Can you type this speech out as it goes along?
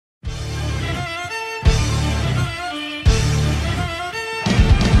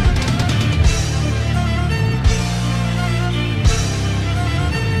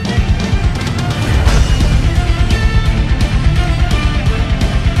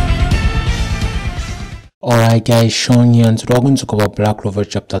Alright guys, Sean here, and today we're going to cover Black Clover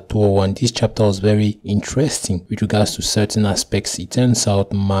chapter 201. This chapter was very interesting with regards to certain aspects. It turns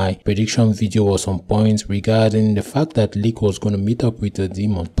out my prediction video was on point regarding the fact that Licht was going to meet up with the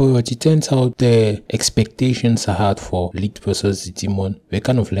demon. But it turns out the expectations I had for Licht versus the demon were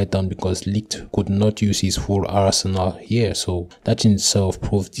kind of let down because Licht could not use his full arsenal here. So that in itself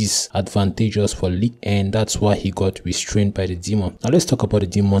proved disadvantageous for Licht, and that's why he got restrained by the demon. Now let's talk about the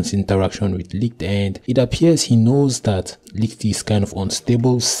demon's interaction with Licht, and it appears he knows that Licht is kind of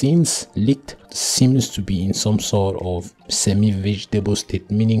unstable since Licht seems to be in some sort of semi-vegetable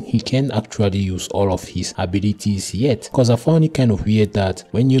state, meaning he can't actually use all of his abilities yet. Because I found it kind of weird that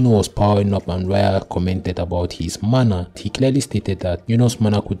when Yuno was powering up and Raya commented about his mana, he clearly stated that Yuno's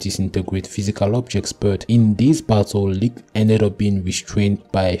mana could disintegrate physical objects, but in this battle Licht ended up being restrained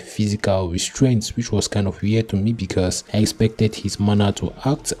by physical restraints, which was kind of weird to me because I expected his mana to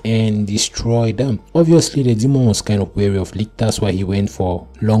act and destroy them. Obviously the demon was kind of wary of Licht, that's why he went for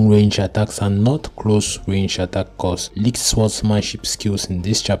long range attacks and not close range attack, cause Licht's swordsmanship skills in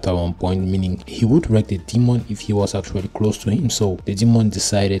this chapter were on point, meaning he would wreck the demon if he was actually close to him. So the demon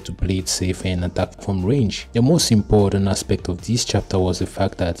decided to play it safe and attack from range. The most important aspect of this chapter was the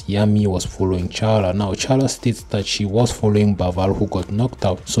fact that Yami was following Charla. Now Charla states that she was following Baval, who got knocked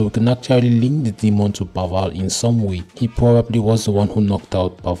out, so we can actually link the demon to Baval in some way. He probably was the one who knocked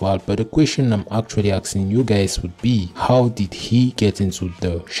out Baval, but the question I'm actually asking you guys would be, how did he get into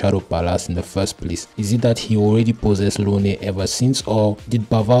the Shadow Palace in the first place? Is it that he already possessed Lone ever since, or did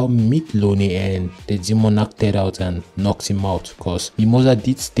Baval meet Lone and the demon acted out and knocked him out? Because Mimosa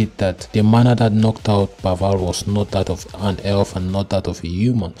did state that the mana that knocked out Baval was not that of an elf and not that of a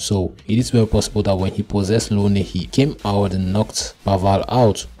human, so it is very possible that when he possessed Lone he came out and knocked Baval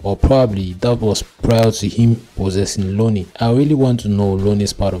out, or probably that was prior to him possessing Lone. I really want to know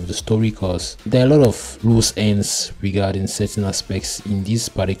Lone's part of the story because there are a lot of loose ends regarding certain aspects in this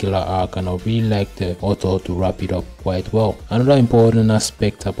particular arc, and I really like the author to wrap it up quite well. Another important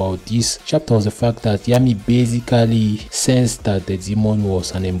aspect about this chapter was the fact that Yami basically sensed that the demon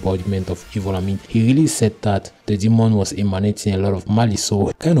was an embodiment of evil. I mean, he really said that the demon was emanating a lot of malice,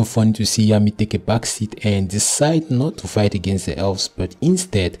 so kind of funny to see Yami take a backseat and decide not to fight against the elves, but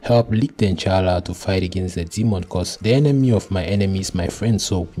instead help Licht and Charla to fight against the demon, because the enemy of my enemy is my friend,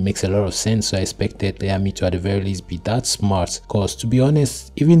 so it makes a lot of sense. So I expected Yami to at the very least be that smart, because to be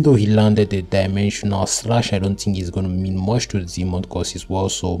honest, even though he landed a dimensional slash, I don't think he's going to mean much to the demon because his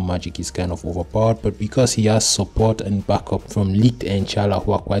world soul magic is kind of overpowered, but because he has support and backup from Licht and Charla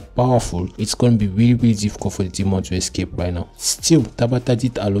who are quite powerful, it's going to be really difficult for the demon to escape right now. Still, Tabata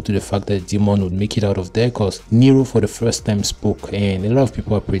did allude to the fact that the demon would make it out of there because Nero for the first time spoke, and a lot of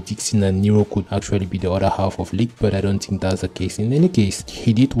people are predicting that Nero could actually be the other half of Licht, but I don't think that's the case. In any case,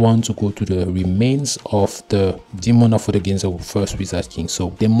 he did want to go to the remains of the demon that fought against the first Wizard King,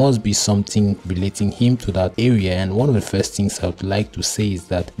 so there must be something relating him to that area. And one of the first things I would like to say is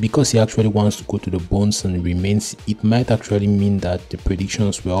that because he actually wants to go to the bones and the remains, it might actually mean that the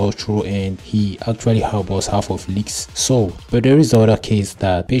predictions were all true and he actually harbors half of Licht's soul. But there is the other case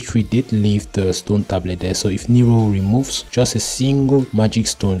that Petri did leave the stone tablet there, so if Nero removes just a single magic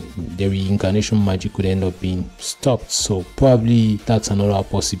stone, the reincarnation magic could end up being stopped. So probably that's another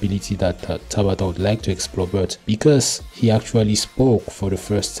possibility that Tabata would like to explore, but because he actually spoke for the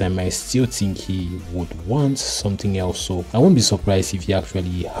first time, I still think he would want something else. So I won't be surprised if he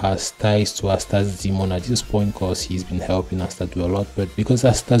actually has ties to Asta's demon at this point, because he's been helping Asta do a lot, but because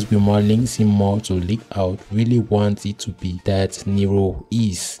Asta's Grimoire links him more to Licht, I would really want it to be that Nero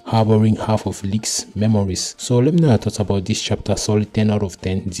is harboring half of Licht's memories. So let me know your thoughts about this chapter. Solid 10 out of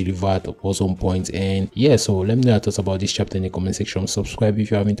 10, delivered, was on point. And yeah, so let me know your thoughts about this chapter in the comment section. Subscribe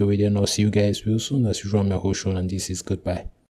if you haven't already, and I'll see you guys real soon. As usual, I'm your host Sean, and this is goodbye.